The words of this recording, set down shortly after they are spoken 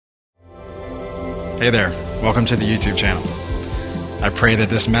Hey there, welcome to the YouTube channel. I pray that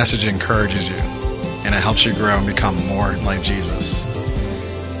this message encourages you and it helps you grow and become more like Jesus.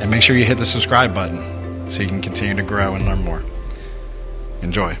 And make sure you hit the subscribe button so you can continue to grow and learn more.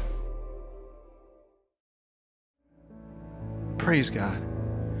 Enjoy. Praise God.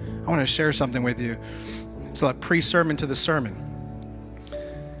 I want to share something with you. It's like pre-sermon to the sermon.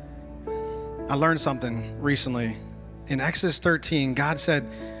 I learned something recently. In Exodus 13, God said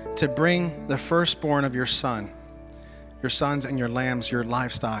to bring the firstborn of your sons and your lambs, your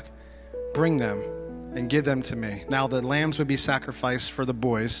livestock, bring them and give them to me. Now, the lambs would be sacrificed for the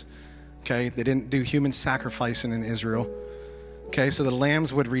boys, okay? They didn't do human sacrificing in Israel, okay? So the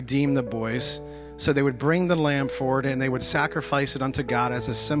lambs would redeem the boys. So they would bring the lamb forward and they would sacrifice it unto God as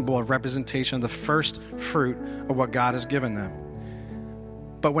a symbol of representation of the first fruit of what God has given them.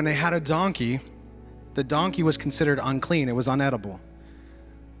 But when they had a donkey, the donkey was considered unclean. It was unedible.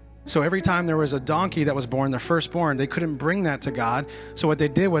 So every time there was a donkey that was born, the firstborn, they couldn't bring that to God. So what they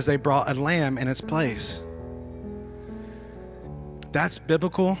did was they brought a lamb in its place. That's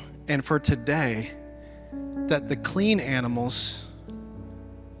biblical. And for today, that the clean animals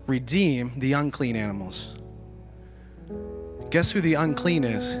redeem the unclean animals. Guess who the unclean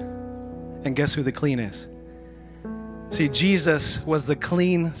is? And guess who the clean is? See, Jesus was the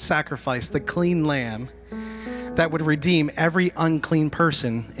clean sacrifice, the clean lamb that would redeem every unclean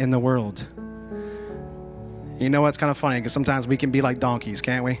person in the world. You know what's kind of funny? Because sometimes we can be like donkeys,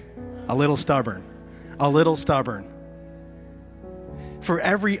 can't we? A little stubborn. A little stubborn. For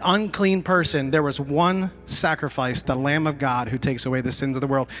every unclean person, there was one sacrifice, the Lamb of God who takes away the sins of the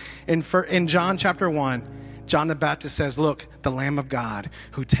world. In John chapter 1, John the Baptist says, look, the Lamb of God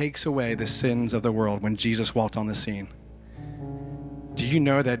who takes away the sins of the world when Jesus walked on the scene. Do you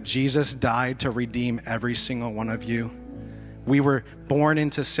know that Jesus died to redeem every single one of you? We were born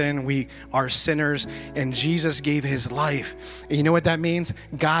into sin. We are sinners, and Jesus gave his life. And you know what that means?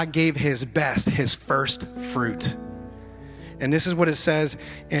 God gave his best, his first fruit. And this is what it says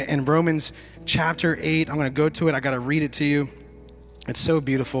in Romans chapter 8. I'm going to go to it. I got to read it to you. It's so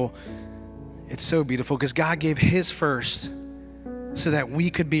beautiful. It's so beautiful because God gave his first so that we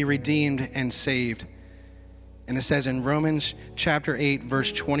could be redeemed and saved. And it says in Romans chapter 8,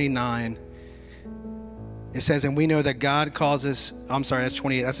 verse 29, it says, and we know that God causes, I'm sorry, that's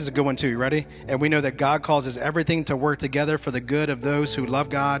 28. That's just a good one too. You ready? And we know that God causes everything to work together for the good of those who love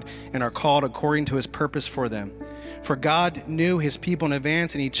God and are called according to his purpose for them. For God knew his people in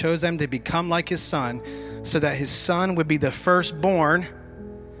advance, and he chose them to become like his son, so that his son would be the firstborn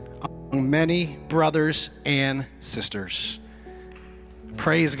among many brothers and sisters.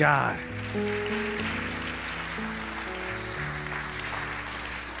 Praise God.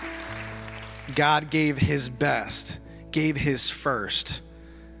 God gave his best, gave his first,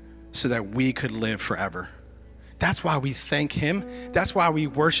 so that we could live forever. That's why we thank him. That's why we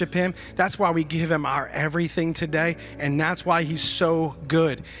worship him. That's why we give him our everything today. And that's why he's so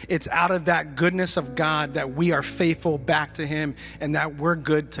good. It's out of that goodness of God that we are faithful back to him and that we're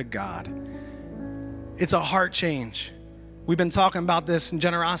good to God. It's a heart change. We've been talking about this in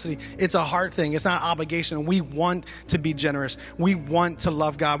generosity. It's a heart thing. It's not obligation. We want to be generous. We want to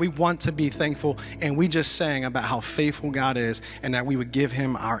love God. We want to be thankful. And we just sang about how faithful God is and that we would give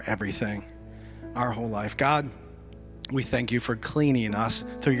him our everything, our whole life. God, we thank you for cleaning us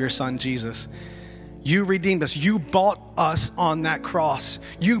through your son, Jesus. You redeemed us. You bought us on that cross.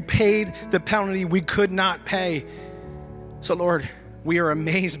 You paid the penalty we could not pay. So, Lord, we are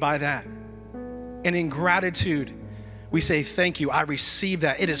amazed by that. And in gratitude, we say, thank you. I receive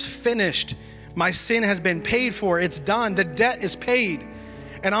that. It is finished. My sin has been paid for. It's done. The debt is paid.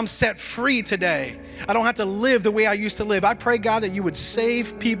 And I'm set free today. I don't have to live the way I used to live. I pray, God, that you would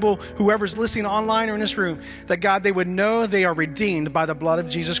save people, whoever's listening online or in this room, that, God, they would know they are redeemed by the blood of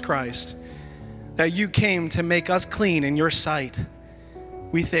Jesus Christ, that you came to make us clean in your sight.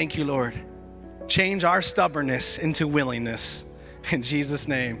 We thank you, Lord. Change our stubbornness into willingness in Jesus'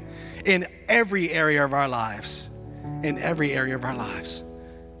 name, in every area of our lives. In every area of our lives.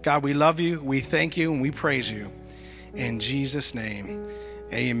 God, we love you, we thank you, and we praise you. In Jesus' name,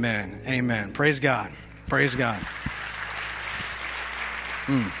 amen. Amen. Praise God. Praise God.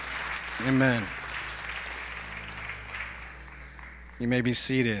 Amen. You may be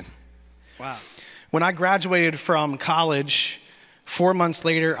seated. Wow. When I graduated from college, 4 months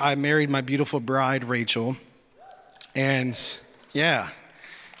later, I married my beautiful bride, Rachel. And yeah.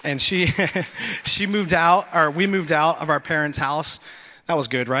 And she moved out, or we moved out of our parents' house. That was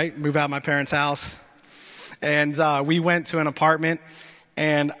good, right? Move out of my parents' house. And we went to an apartment,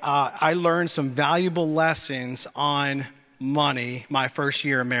 and I learned some valuable lessons on money my first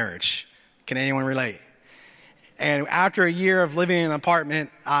year of marriage. Can anyone relate? And after a year of living in an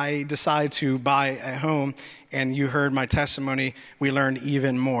apartment, I decided to buy a home. And you heard my testimony. We learned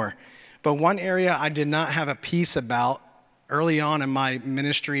even more. But one area I did not have a peace about early on in my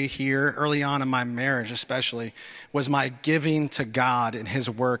ministry here, early on in my marriage especially, was my giving to God and his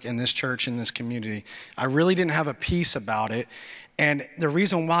work in this church, in this community. I really didn't have a peace about it. And the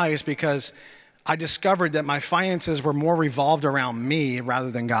reason why is because I discovered that my finances were more revolved around me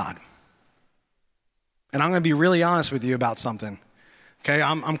rather than God. And I'm going to be really honest with you about something. Okay,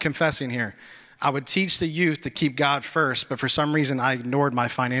 I'm confessing here. I would teach the youth to keep God first, but for some reason I ignored my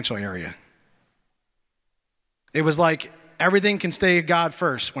financial area. It was like, everything can stay God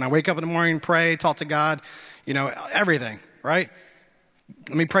first. When I wake up in the morning, pray, talk to God, everything, right?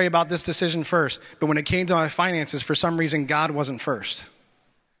 Let me pray about this decision first. But when it came to my finances, for some reason, God wasn't first.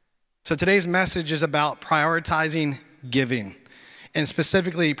 So today's message is about prioritizing giving, and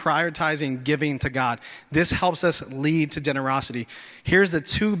specifically prioritizing giving to God. This helps us lead to generosity. Here's the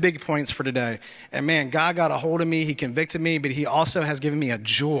 2 big points for today. And man, God got a hold of me. He convicted me, but he also has given me a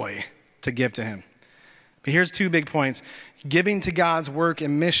joy to give to him. But here's 2 big points. Giving to God's work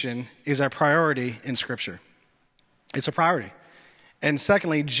and mission is a priority in Scripture. It's a priority. And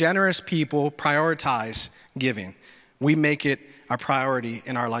secondly, generous people prioritize giving. We make it a priority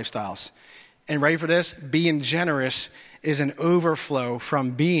in our lifestyles. And ready for this? Being generous is an overflow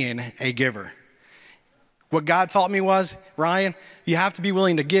from being a giver. What God taught me was, Ryan, you have to be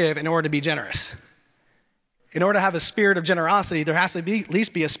willing to give in order to be generous. In order to have a spirit of generosity, there has to be at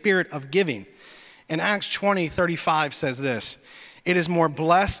least be a spirit of giving. And Acts 20:35 says this, it is more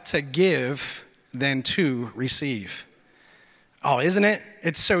blessed to give than to receive. Oh, isn't it?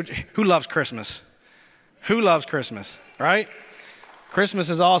 Who loves Christmas? Who loves Christmas, right? Christmas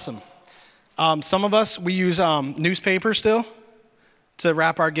is awesome. Some of us, we use newspaper still to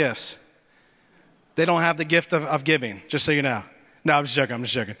wrap our gifts. They don't have the gift of giving, just so you know. No, I'm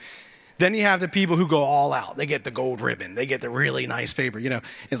just joking. Then you have the people who go all out. They get the gold ribbon. They get the really nice paper.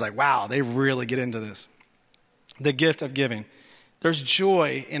 It's like, wow, they really get into this. The gift of giving. There's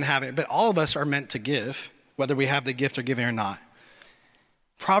joy in having it, but all of us are meant to give, whether we have the gift of giving or not.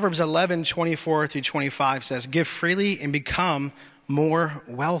 Proverbs 11:24-25 says, give freely and become more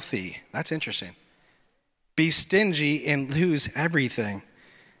wealthy. That's interesting. Be stingy and lose everything.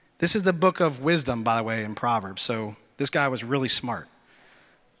 This is the book of wisdom, by the way, in Proverbs. So this guy was really smart.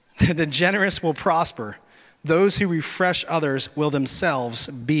 The generous will prosper. Those who refresh others will themselves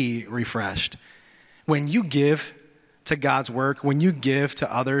be refreshed. When you give to God's work, when you give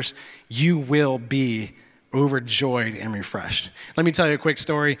to others, you will be overjoyed and refreshed. Let me tell you a quick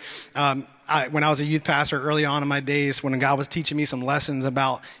story. When I was a youth pastor early on in my days, when God was teaching me some lessons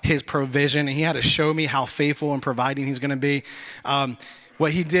about his provision, and he had to show me how faithful and providing he's going to be,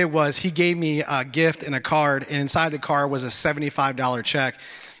 what he did was he gave me a gift and a card, and inside the card was a $75 check.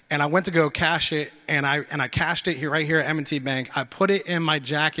 And I went to go cash it, and I cashed it right here at M&T Bank. I put it in my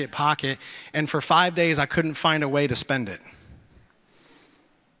jacket pocket, and for 5 days, I couldn't find a way to spend it.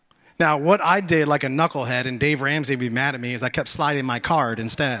 Now, what I did like a knucklehead, and Dave Ramsey would be mad at me, is I kept sliding my card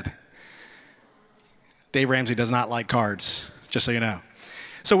instead. Dave Ramsey does not like cards, just so you know.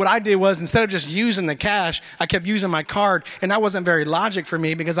 So what I did was, instead of just using the cash, I kept using my card, and that wasn't very logical for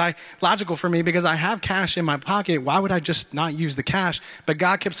me because I have cash in my pocket. Why would I just not use the cash? But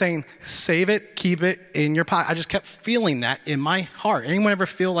God kept saying, save it, keep it in your pocket. I just kept feeling that in my heart. Anyone ever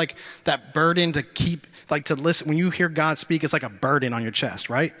feel like that burden to keep, like to listen? When you hear God speak, it's like a burden on your chest,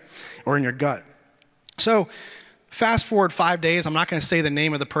 right? Or in your gut. So fast forward 5 days. I'm not going to say the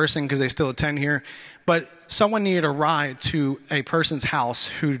name of the person because they still attend here. But someone needed a ride to a person's house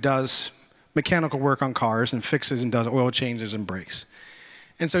who does mechanical work on cars and fixes and does oil changes and brakes.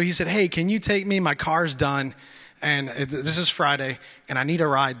 And so he said, hey, can you take me? My car's done, and this is Friday, and I need a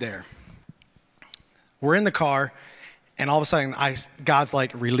ride there. We're in the car, and all of a sudden, God's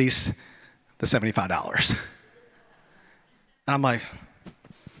like, release the $75. And I'm like,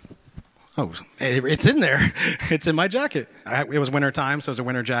 oh, it's in there. It's in my jacket. It was winter time, so it was a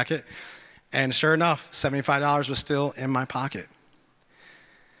winter jacket. And sure enough, $75 was still in my pocket.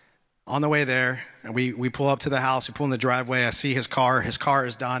 On the way there, and we pull up to the house. We pull in the driveway. I see his car. His car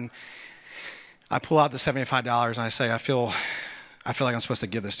is done. I pull out the $75, and I say, I feel like I'm supposed to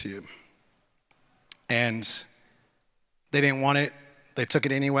give this to you. And they didn't want it. They took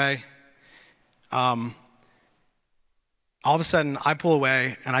it anyway. All of a sudden, I pull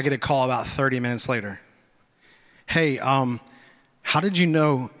away, and I get a call about 30 minutes later. Hey, how did you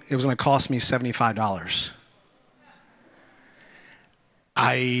know it was going to cost me $75?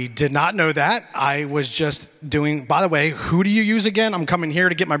 I did not know that. I was just doing, by the way, who do you use again? I'm coming here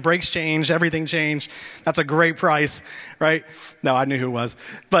to get my brakes changed, everything changed. That's a great price, right? No, I knew who it was.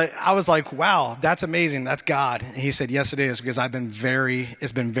 But I was like, wow, that's amazing. That's God. And he said, yes, it is, because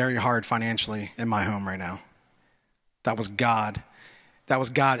it's been very hard financially in my home right now. That was God. That was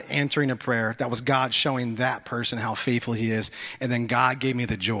God answering a prayer. That was God showing that person how faithful he is. And then God gave me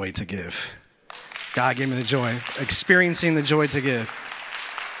the joy to give. God gave me the joy, experiencing the joy to give.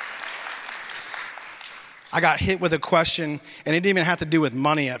 I got hit with a question, and it didn't even have to do with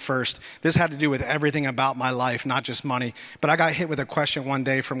money at first. This had to do with everything about my life, not just money. But I got hit with a question one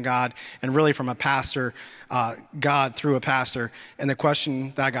day from God, and really from a pastor, God through a pastor. And the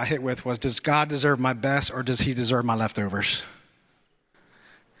question that I got hit with was, does God deserve my best, or does he deserve my leftovers?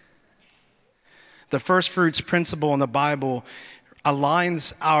 The first fruits principle in the Bible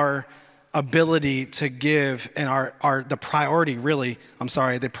aligns our ability to give and the priority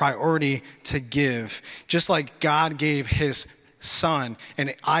to give. Just like God gave his son,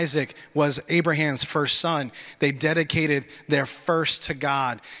 and Isaac was Abraham's first son, they dedicated their first to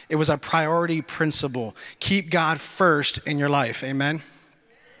God. It was a priority principle. Keep God first in your life. Amen.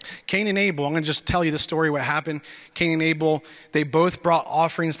 Cain and Abel, I'm going to just tell you the story what happened. Cain and Abel, they both brought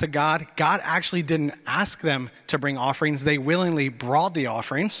offerings to God. God actually didn't ask them to bring offerings. They willingly brought the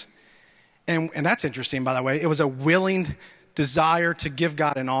offerings. And that's interesting, by the way. It was a willing desire to give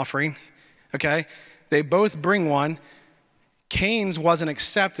God an offering, okay? They both bring one. Cain's wasn't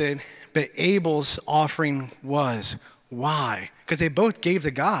accepted, but Abel's offering was. Why? Because they both gave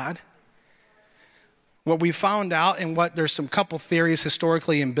to God. What we found out, and what there's some couple theories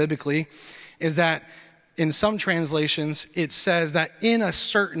historically and biblically, is that in some translations, it says that in a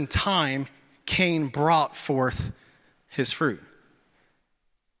certain time, Cain brought forth his fruit.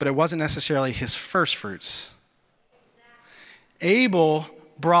 But it wasn't necessarily his first fruits. Abel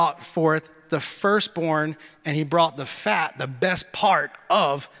brought forth the firstborn, and he brought the fat, the best part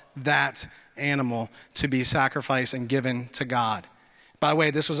of that animal, to be sacrificed and given to God. By the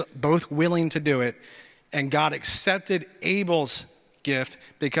way, this was both willing to do it, and God accepted Abel's gift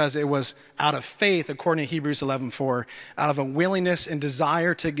because it was out of faith, according to Hebrews 11:4, out of a willingness and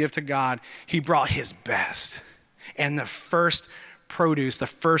desire to give to God. He brought his best and the first produce, the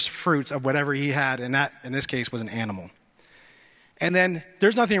first fruits of whatever he had, and that in this case was an animal. And then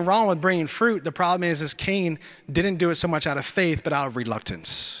there's nothing wrong with bringing fruit. The problem is Cain didn't do it so much out of faith, but out of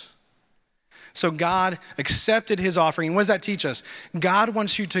reluctance. So God accepted his offering. What does that teach us? God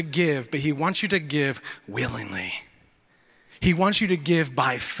wants you to give, but he wants you to give willingly. He wants you to give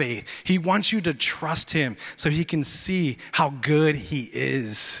by faith. He wants you to trust him so he can see how good he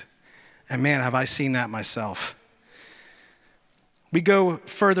is. And man, have I seen that myself. We go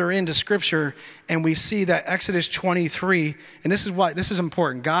further into scripture and we see that Exodus 23, and this is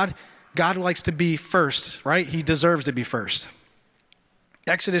important. God likes to be first, right? He deserves to be first.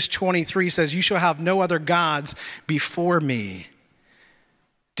 Exodus 23 says, you shall have no other gods before me.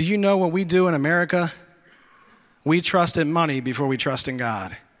 Do you know what we do in America? We trust in money before we trust in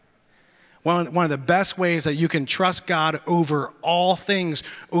God. One of the best ways that you can trust God over all things,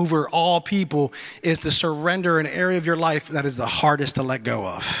 over all people, is to surrender an area of your life that is the hardest to let go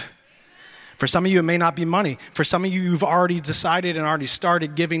of. For some of you, it may not be money. For some of you, you've already decided and already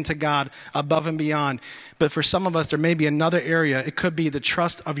started giving to God above and beyond. But for some of us, there may be another area. It could be the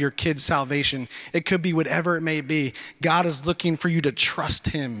trust of your kid's salvation. It could be whatever it may be. God is looking for you to trust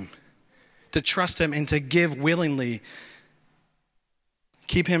him and to give willingly.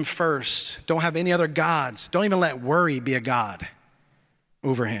 Keep him first. Don't have any other gods. Don't even let worry be a god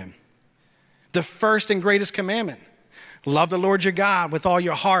over him. The first and greatest commandment. Love the Lord your God with all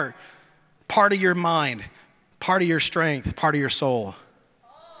your heart, part of your mind, part of your strength, part of your soul.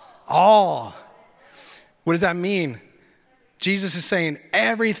 All. What does that mean? Jesus is saying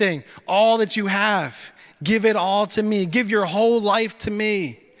everything, all that you have, give it all to me. Give your whole life to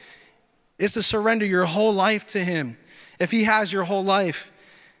me. It's to surrender your whole life to him. If he has your whole life,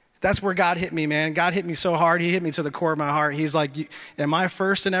 that's where God hit me, man. God hit me so hard. He hit me to the core of my heart. He's like, am I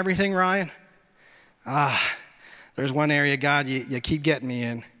first in everything, Ryan? There's one area, God, you keep getting me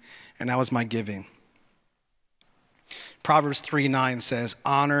in, and that was my giving. Proverbs 3:9 says,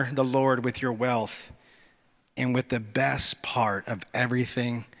 honor the Lord with your wealth and with the best part of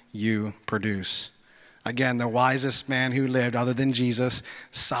everything you produce. Again, the wisest man who lived other than Jesus,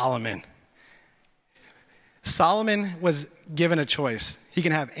 Solomon. Solomon was given a choice. He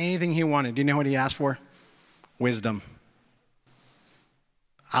can have anything he wanted. Do you know what he asked for? Wisdom.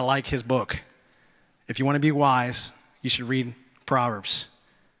 I like his book. If you want to be wise, you should read Proverbs.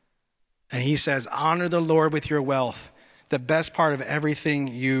 And he says, honor the Lord with your wealth. the best part of everything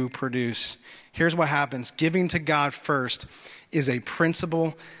you produce. Here's what happens. Giving to God first is a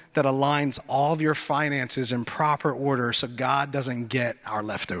principle that aligns all of your finances in proper order so God doesn't get our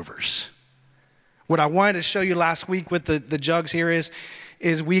leftovers. What I wanted to show you last week with the jugs here is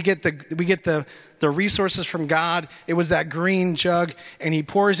we get the resources from God. It was that green jug, and he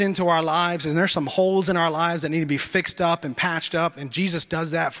pours into our lives, and there's some holes in our lives that need to be fixed up and patched up, and Jesus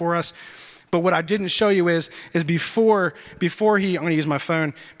does that for us. But what I didn't show you is before he, I'm going to use my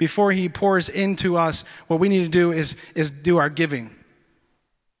phone, before he pours into us, what we need to do is do our giving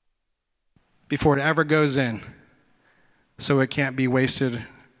before it ever goes in, so it can't be wasted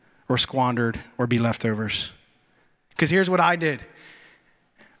or squandered or be leftovers. Because here's what I did.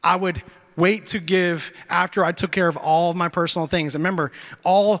 I would wait to give after I took care of all of my personal things. And remember,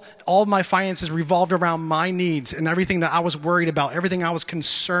 all of my finances revolved around my needs and everything that I was worried about, everything I was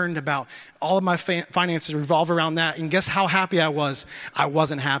concerned about. All of my finances revolved around that. And guess how happy I was? I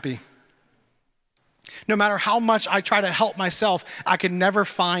wasn't happy. No matter how much I try to help myself, I could never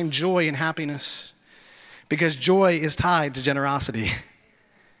find joy and happiness, because joy is tied to generosity.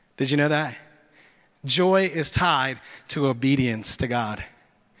 Did you know that? Joy is tied to obedience to God.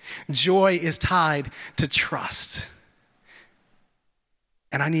 Joy is tied to trust.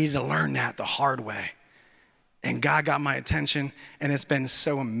 And I needed to learn that the hard way. And God got my attention, and it's been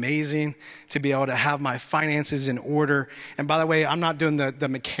so amazing to be able to have my finances in order. And by the way, I'm not doing the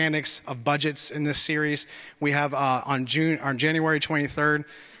mechanics of budgets in this series. We have on January 23rd,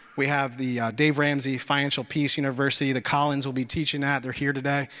 we have the Dave Ramsey Financial Peace University. The Collins will be teaching that. They're here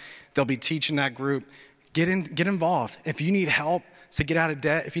today. They'll be teaching that group. Get involved. If you need help to get out of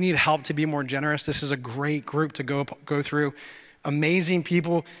debt, if you need help to be more generous, this is a great group to go through. Amazing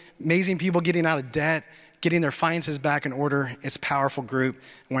people getting out of debt, getting their finances back in order. It's a powerful group.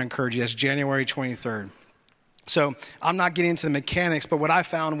 I want to encourage you. That's January 23rd. So I'm not getting into the mechanics, but what I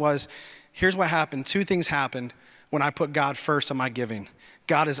found was, here's what happened. Two things happened when I put God first in my giving.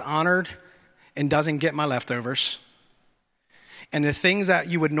 God is honored and doesn't get my leftovers. And the things that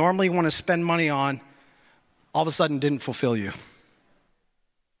you would normally want to spend money on, all of a sudden didn't fulfill you.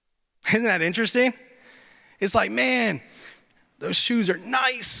 Isn't that interesting? It's like, man, those shoes are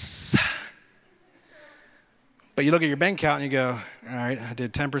nice. But you look at your bank account and you go, all right, I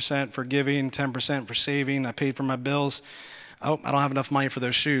did 10% for giving, 10% for saving. I paid for my bills. Oh, I don't have enough money for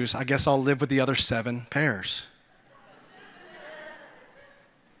those shoes. I guess I'll live with the other 7 pairs.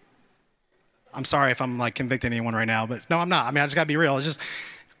 I'm sorry if I'm like convicting anyone right now, but no, I'm not. I mean, I just got to be real. It's just,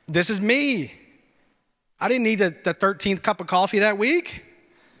 this is me. I didn't need the 13th cup of coffee that week.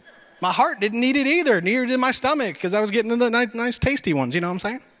 My heart didn't need it either. Neither did my stomach, because I was getting the nice tasty ones. You know what I'm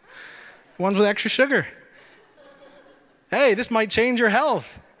saying? Ones with extra sugar. Hey, this might change your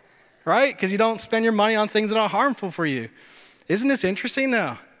health, right? Because you don't spend your money on things that are harmful for you. Isn't this interesting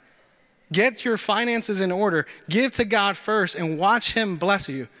now? Get your finances in order. Give to God first and watch him bless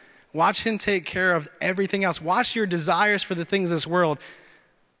you. Watch him take care of everything else. Watch your desires for the things of this world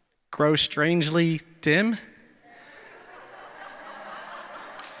grow strangely dim.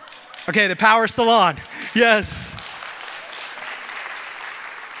 Okay, the power's still on. Yes.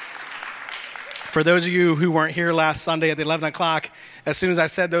 For those of you who weren't here last Sunday at the 11 o'clock, as soon as I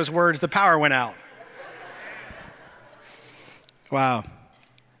said those words, the power went out. Wow.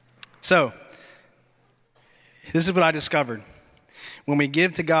 So, this is what I discovered. When we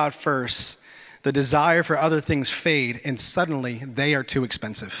give to God first, the desire for other things fade, and suddenly they are too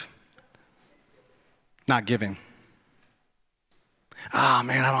expensive. Not giving. Ah,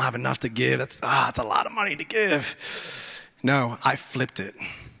 man, I don't have enough to give. That's a lot of money to give. No, I flipped it.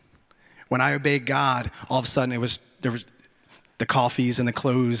 When I obeyed God, all of a sudden there was the coffees and the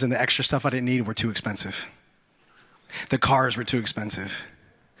clothes and the extra stuff I didn't need were too expensive. The cars were too expensive.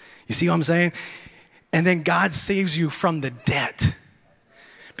 You see what I'm saying? And then God saves you from the debt.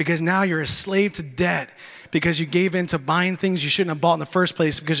 Because now you're a slave to debt because you gave in to buying things you shouldn't have bought in the first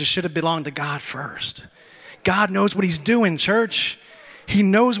place because it should have belonged to God first. God knows what he's doing, church. He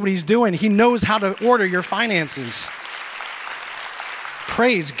knows what he's doing. He knows how to order your finances.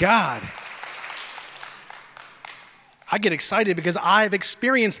 Praise God. I get excited because I've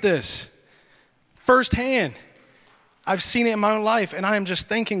experienced this firsthand. I've seen it in my own life, and I am just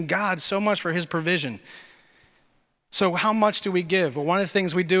thanking God so much for his provision. So how much do we give? Well, one of the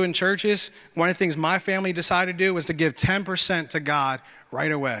things we do in churches, one of the things my family decided to do was to give 10% to God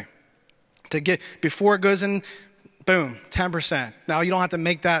right away. To get, before it goes in, boom, 10%. Now, you don't have to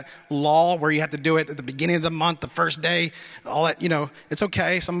make that law where you have to do it at the beginning of the month, the first day, all that, it's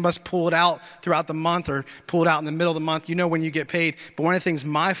okay. Some of us pull it out throughout the month or pull it out in the middle of the month, when you get paid. But one of the things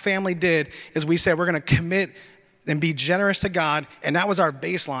my family did is we said we're going to commit and be generous to God. And that was our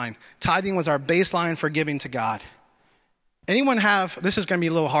baseline. Tithing was our baseline for giving to God. Anyone have, this is going to be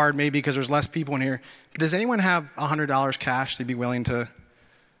a little hard maybe because there's less people in here, but does anyone have $100 cash to be willing to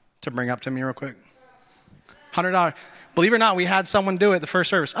bring up to me real quick? $100. Believe it or not, we had someone do it the first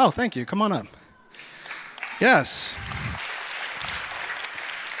service. Oh, thank you. Come on up. Yes.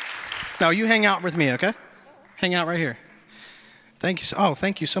 Now you hang out with me, okay? Hang out right here. Thank you. Oh,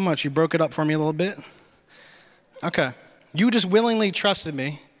 thank you so much. You broke it up for me a little bit. Okay. You just willingly trusted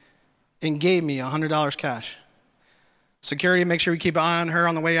me and gave me $100 cash. Security, make sure we keep an eye on her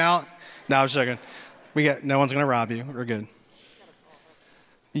on the way out. No, I'm just joking. No one's going to rob you. We're good.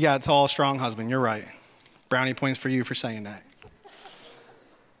 You got a tall, strong husband. You're right. Brownie points for you for saying that.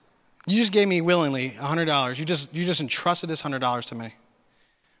 You just gave me willingly $100. You just entrusted this $100 to me.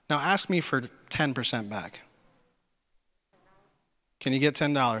 Now ask me for 10% back. Can you get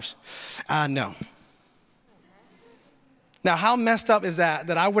 $10? No. Now, how messed up is that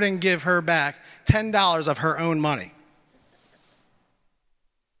I wouldn't give her back $10 of her own money?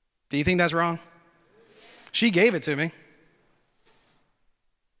 Do you think that's wrong? She gave it to me.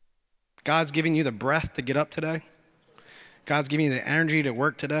 God's giving you the breath to get up today. God's giving you the energy to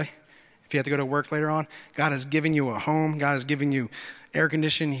work today. If you have to go to work later on, God has given you a home. God has given you air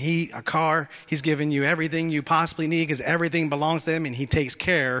conditioning, heat, a car. He's given you everything you possibly need because everything belongs to him, and he takes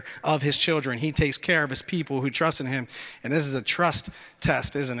care of his children. He takes care of his people who trust in him. And this is a trust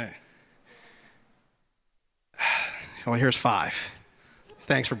test, isn't it? Well, here's 5.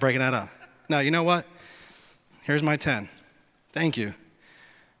 Thanks for breaking that up. No, you know what? Here's my 10. Thank you.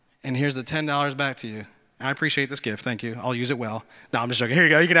 And here's the $10 back to you. I appreciate this gift. Thank you. I'll use it well. No, I'm just joking. Here you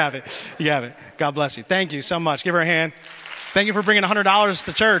go. You can have it. You have it. God bless you. Thank you so much. Give her a hand. Thank you for bringing $100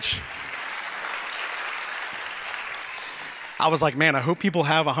 to church. I was like, man, I hope people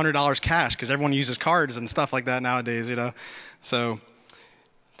have $100 cash because everyone uses cards and stuff like that nowadays, you know. So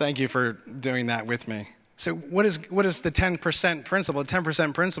thank you for doing that with me. So what is the 10% principle? The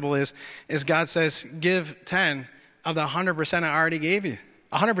 10% principle is God says, give 10 of the 100% I already gave you.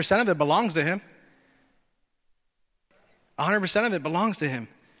 100% of it belongs to him. 100% of it belongs to him.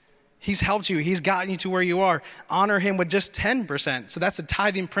 He's helped you. He's gotten you to where you are. Honor him with just 10%. So that's a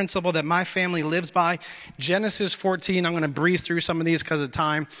tithing principle that my family lives by. Genesis 14, I'm going to breeze through some of these because of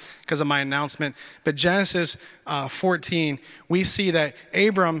time, because of my announcement. But Genesis 14, we see that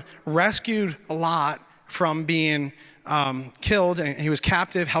Abram rescued Lot from being killed, and he was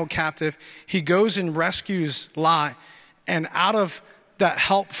captive, held captive. He goes and rescues Lot, and out of that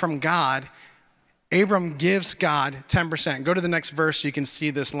help from God, Abram gives God 10%. Go to the next verse so you can see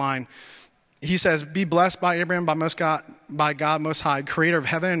this line. He says, be blessed by Abraham, by God Most High, creator of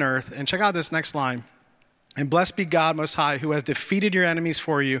heaven and earth. And check out this next line. And blessed be God Most High, who has defeated your enemies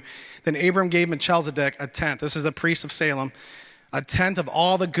for you. Then Abram gave Melchizedek a tenth. This is the priest of Salem. A tenth of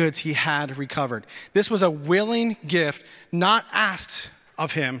all the goods he had recovered. This was a willing gift, not asked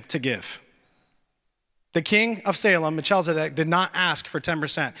of him to give. The king of Salem, Melchizedek, did not ask for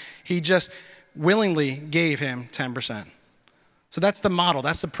 10%. He just willingly gave him 10%. So that's the model.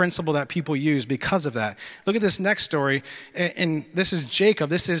 That's the principle that people use because of that. Look at this next story. And this is Jacob.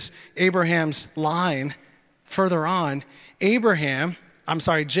 This is Abraham's line further on.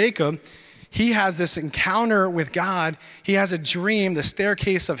 Jacob, he has this encounter with God. He has a dream, the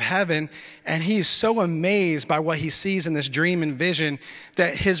staircase of heaven, and he's so amazed by what he sees in this dream and vision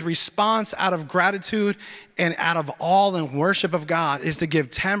that his response out of gratitude and out of awe and worship of God is to give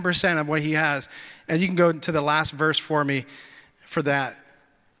 10% of what he has. And you can go to the last verse for me for that.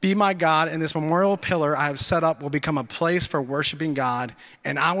 Be my God, and this memorial pillar I have set up will become a place for worshiping God,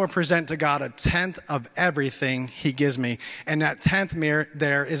 and I will present to God a tenth of everything he gives me. And that tenth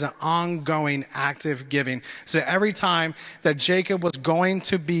there is an ongoing active giving. So every time that Jacob was going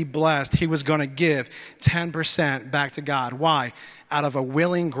to be blessed, he was going to give 10% back to God. Why? Out of a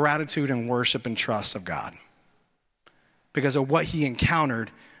willing gratitude and worship and trust of God. Because of what he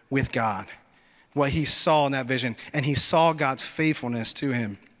encountered with God, what he saw in that vision, and he saw God's faithfulness to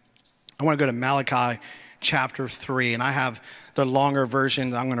him. I want to go to Malachi chapter 3, and I have the longer version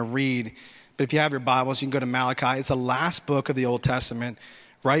that I'm going to read. But if you have your Bibles, you can go to Malachi. It's the last book of the Old Testament,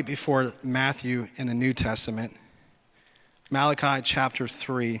 right before Matthew in the New Testament. Malachi chapter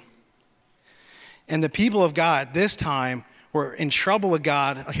 3. And the people of God this time were in trouble with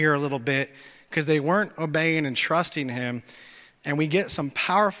God here a little bit because they weren't obeying and trusting him. And we get some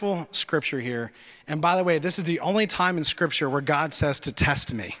powerful scripture here. And by the way, this is the only time in scripture where God says to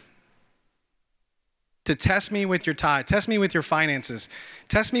test me. To test me with your tithe, test me with your finances,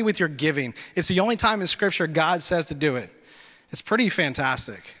 test me with your giving. It's the only time in scripture God says to do it. It's pretty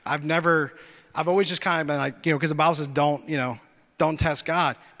fantastic. I've never I've always just kind of been like, because the Bible says don't test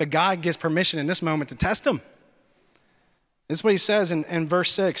God. But God gives permission in this moment to test him. This is what he says in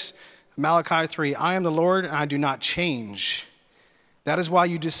verse 6, Malachi 3, I am the Lord and I do not change. That is why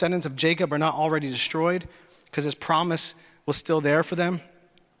you descendants of Jacob are not already destroyed, because his promise was still there for them.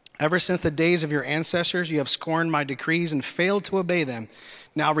 Ever since the days of your ancestors, you have scorned my decrees and failed to obey them.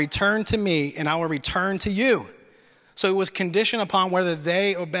 Now return to me and I will return to you. So it was conditioned upon whether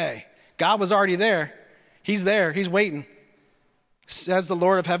they obey. God was already there. He's there. He's waiting. Says the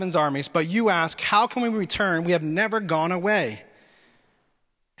Lord of heaven's armies. But you ask, how can we return? We have never gone away.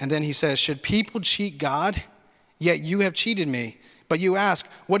 And then he says, should people cheat God? Yet you have cheated me. But you ask,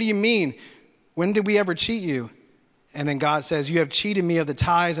 what do you mean? When did we ever cheat you? And then God says, you have cheated me of the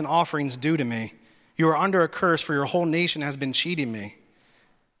tithes and offerings due to me. You are under a curse, for your whole nation has been cheating me.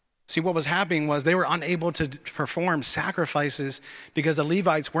 See, what was happening was they were unable to perform sacrifices because the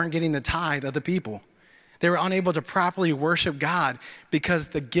Levites weren't getting the tithe of the people. They were unable to properly worship God because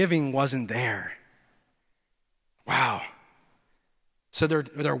the giving wasn't there. Wow. So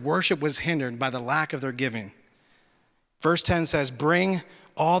their worship was hindered by the lack of their giving. Verse 10 says, bring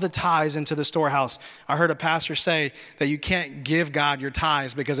all the tithes into the storehouse. I heard a pastor say that you can't give God your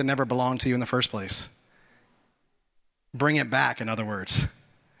tithes because it never belonged to you in the first place. Bring it back, in other words.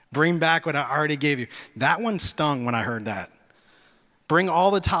 Bring back what I already gave you. That one stung when I heard that. Bring all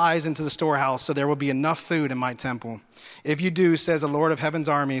the tithes into the storehouse so there will be enough food in my temple. If you do, says the Lord of heaven's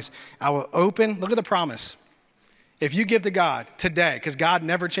armies, I will open, look at the promise. If you give to God today, because God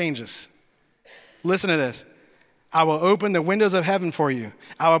never changes. Listen to this. I will open the windows of heaven for you.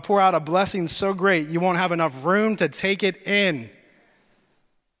 I will pour out a blessing so great you won't have enough room to take it in.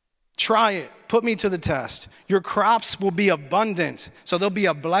 Try it. Put me to the test. Your crops will be abundant. So there'll be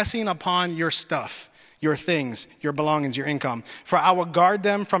a blessing upon your stuff, your things, your belongings, your income. For I will guard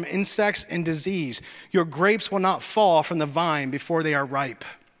them from insects and disease. Your grapes will not fall from the vine before they are ripe.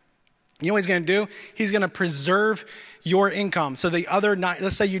 You know what he's going to do? He's going to preserve your income. So the other,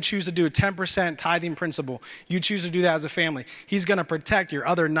 let's say you choose to do a 10% tithing principle. You choose to do that as a family. He's going to protect your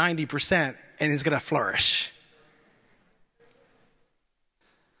other 90% and it's going to flourish.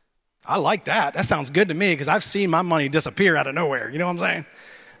 I like that. That sounds good to me because I've seen my money disappear out of nowhere. You know what I'm saying?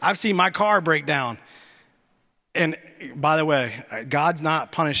 I've seen my car break down. And by the way, God's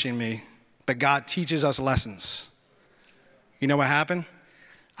not punishing me, but God teaches us lessons. You know what happened?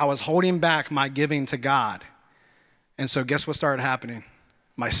 I was holding back my giving to God. And so guess what started happening?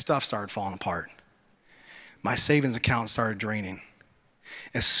 My stuff started falling apart. My savings account started draining.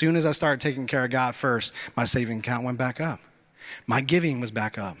 As soon as I started taking care of God first, my savings account went back up. My giving was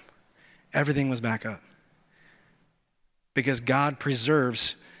back up. Everything was back up. Because God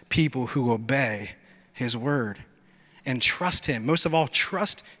preserves people who obey his word and trust him. Most of all,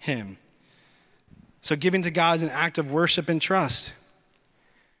 trust him. So giving to God is an act of worship and trust.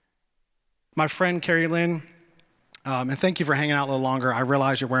 My friend Carrie Lynn, and thank you for hanging out a little longer. I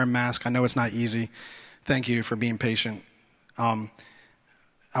realize you're wearing a mask. I know it's not easy. Thank you for being patient. I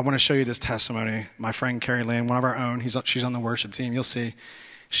want to show you this testimony. My friend Carrie Lynn, one of our own, she's on the worship team. You'll see.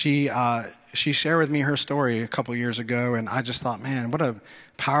 She shared with me her story a couple years ago, and I just thought, man, what a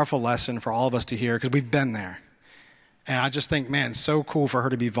powerful lesson for all of us to hear because we've been there. And I just think, man, it's so cool for her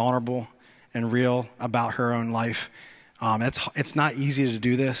to be vulnerable and real about her own life. It's not easy to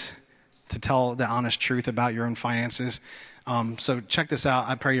do this, to tell the honest truth about your own finances. So check this out.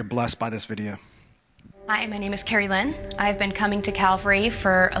 I pray you're blessed by this video. Hi, my name is Carrie Lynn. I've been coming to Calvary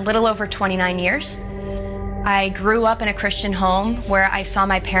for a little over 29 years. I grew up in a Christian home where I saw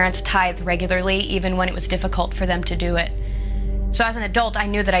my parents tithe regularly, even when it was difficult for them to do it. So as an adult, I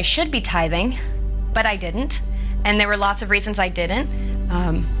knew that I should be tithing, but I didn't. And there were lots of reasons I didn't.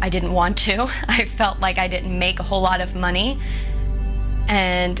 I didn't want to. I felt like I didn't make a whole lot of money,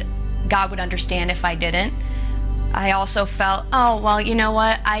 and God would understand if I didn't. I also felt, oh, well, you know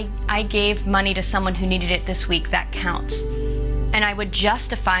what? I gave money to someone who needed it this week. That counts. And I would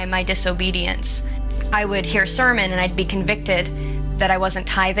justify my disobedience. I would hear a sermon and I'd be convicted that I wasn't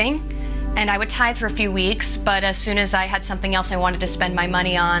tithing. And I would tithe for a few weeks, but as soon as I had something else I wanted to spend my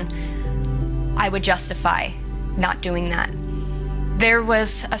money on, I would justify not doing that. There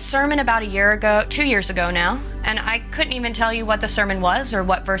was a sermon about 2 years ago now, and I couldn't even tell you what the sermon was or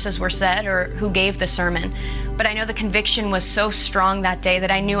what verses were said or who gave the sermon. But I know the conviction was so strong that day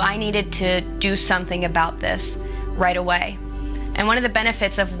that I knew I needed to do something about this right away. And one of the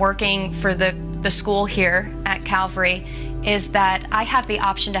benefits of working for the school here at Calvary is that I have the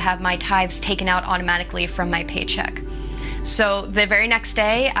option to have my tithes taken out automatically from my paycheck. So the very next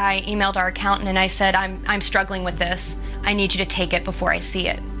day, I emailed our accountant and I said, I'm struggling with this. I need you to take it before I see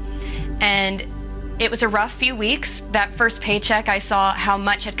it. And it was a rough few weeks. That first paycheck, I saw how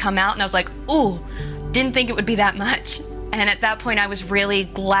much had come out, and I was like, ooh, didn't think it would be that much. And at that point, I was really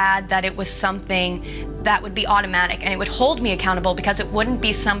glad that it was something that would be automatic and it would hold me accountable, because it wouldn't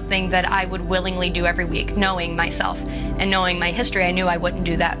be something that I would willingly do every week. Knowing myself and knowing my history, I knew I wouldn't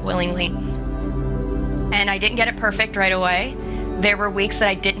do that willingly. And I didn't get it perfect right away. There were weeks that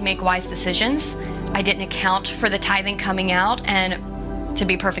I didn't make wise decisions. I didn't account for the tithing coming out, and to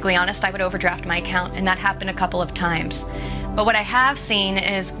be perfectly honest, I would overdraft my account, and that happened a couple of times. But what I have seen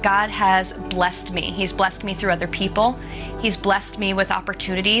is God has blessed me. He's blessed me through other people. He's blessed me with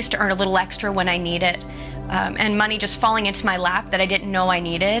opportunities to earn a little extra when I need it. And money just falling into my lap that I didn't know I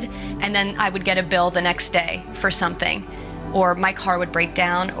needed. And then I would get a bill the next day for something. Or my car would break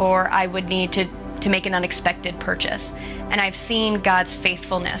down, or I would need to make an unexpected purchase. And I've seen God's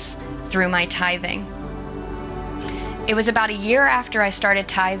faithfulness through my tithing. It was about a year after I started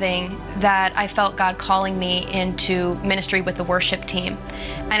tithing that I felt God calling me into ministry with the worship team.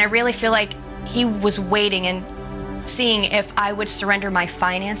 And I really feel like He was waiting and seeing if I would surrender my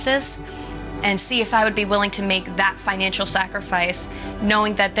finances and see if I would be willing to make that financial sacrifice,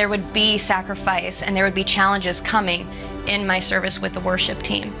 knowing that there would be sacrifice and there would be challenges coming in my service with the worship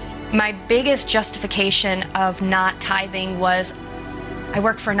team. My biggest justification of not tithing was I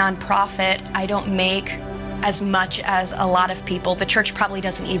work for a nonprofit. I don't make as much as a lot of people. The church probably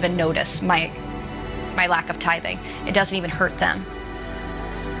doesn't even notice my lack of tithing. It doesn't even hurt them.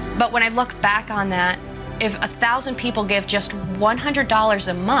 But when I look back on that, if 1,000 people give just $100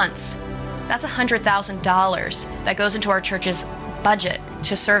 a month, that's $100,000 that goes into our church's budget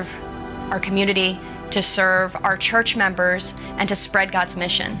to serve our community, to serve our church members, and to spread God's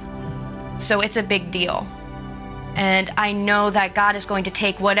mission. So it's a big deal. And I know that God is going to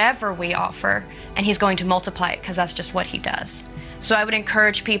take whatever we offer and He's going to multiply it, because that's just what He does. So I would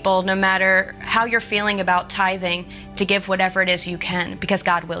encourage people, no matter how you're feeling about tithing, to give whatever it is you can, because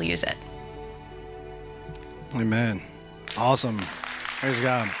God will use it. Amen. Awesome. Praise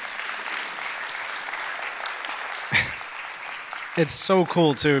God. It's so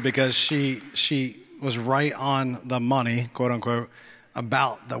cool too, because she was right on the money, quote unquote,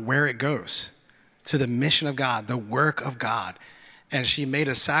 about where it goes to the mission of God, the work of God. And she made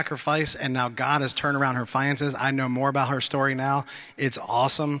a sacrifice, and now God has turned around her finances. I know more about her story now. It's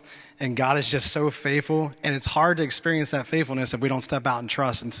awesome. And God is just so faithful. And it's hard to experience that faithfulness if we don't step out and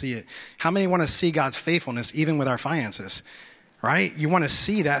trust and see it. How many want to see God's faithfulness even with our finances, right? You want to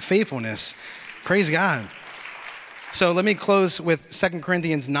see that faithfulness. Praise God. So let me close with 2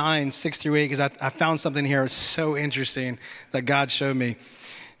 Corinthians 9, 6 through 8, because I found something here so interesting that God showed me.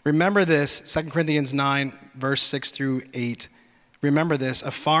 Remember this, 2 Corinthians 9, verse 6 through 8. Remember this,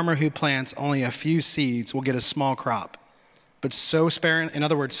 a farmer who plants only a few seeds will get a small crop. But sow sparingly, in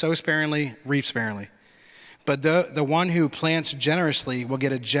other words, sow sparingly, reap sparingly. But the one who plants generously will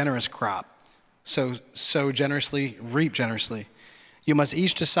get a generous crop. So sow generously, reap generously. You must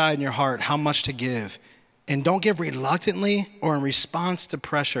each decide in your heart how much to give. And don't give reluctantly or in response to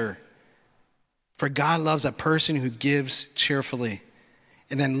pressure. For God loves a person who gives cheerfully.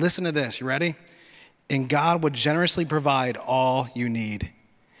 And then listen to this, you ready? And God will generously provide all you need.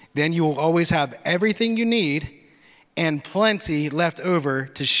 Then you will always have everything you need and plenty left over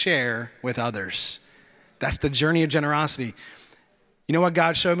to share with others. That's the journey of generosity. You know what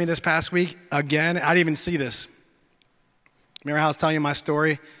God showed me this past week? Again, I didn't even see this. Remember how I was telling you my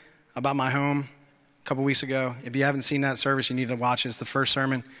story about my home a couple weeks ago? If you haven't seen that service, you need to watch it. It's the first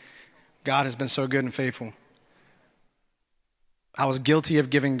sermon. God has been so good and faithful. I was guilty of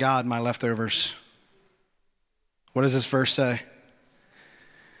giving God my leftovers. What does this verse say?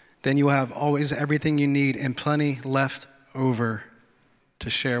 Then you will have always everything you need and plenty left over to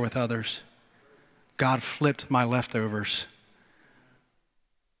share with others. God flipped my leftovers.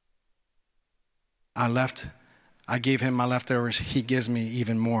 I gave Him my leftovers. He gives me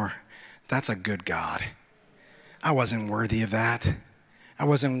even more. That's a good God. I wasn't worthy of that. I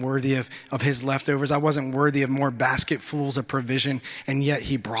wasn't worthy of His leftovers. I wasn't worthy of more basketfuls of provision, and yet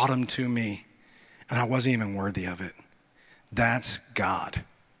He brought them to me, and I wasn't even worthy of it. That's God.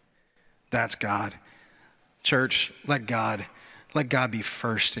 That's God. Church, let God be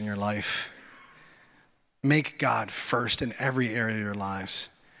first in your life. Make God first in every area of your lives.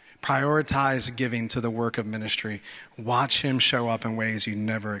 Prioritize giving to the work of ministry. Watch Him show up in ways you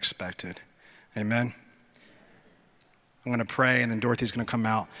never expected. Amen. I'm going to pray, and then Dorothy's going to come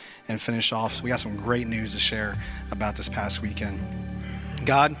out and finish off. So we got some great news to share about this past weekend.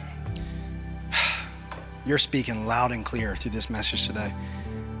 God, You're speaking loud and clear through this message today.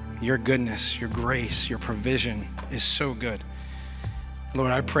 Your goodness, your grace, your provision is so good.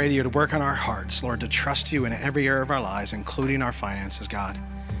 Lord, I pray that you would work on our hearts, Lord, to trust you in every area of our lives, including our finances, God.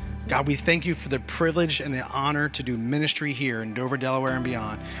 God, we thank you for the privilege and the honor to do ministry here in Dover, Delaware, and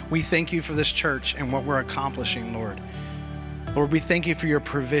beyond. We thank you for this church and what we're accomplishing, Lord. Lord, we thank you for your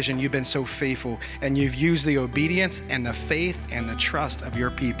provision. You've been so faithful, and you've used the obedience and the faith and the trust of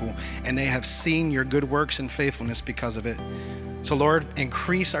your people, and they have seen your good works and faithfulness because of it. So, Lord,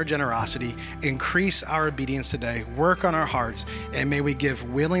 increase our generosity, increase our obedience today, work on our hearts, and may we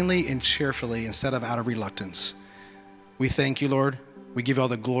give willingly and cheerfully instead of out of reluctance. We thank you, Lord. We give you all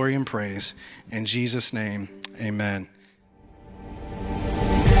the glory and praise. In Jesus' name, amen.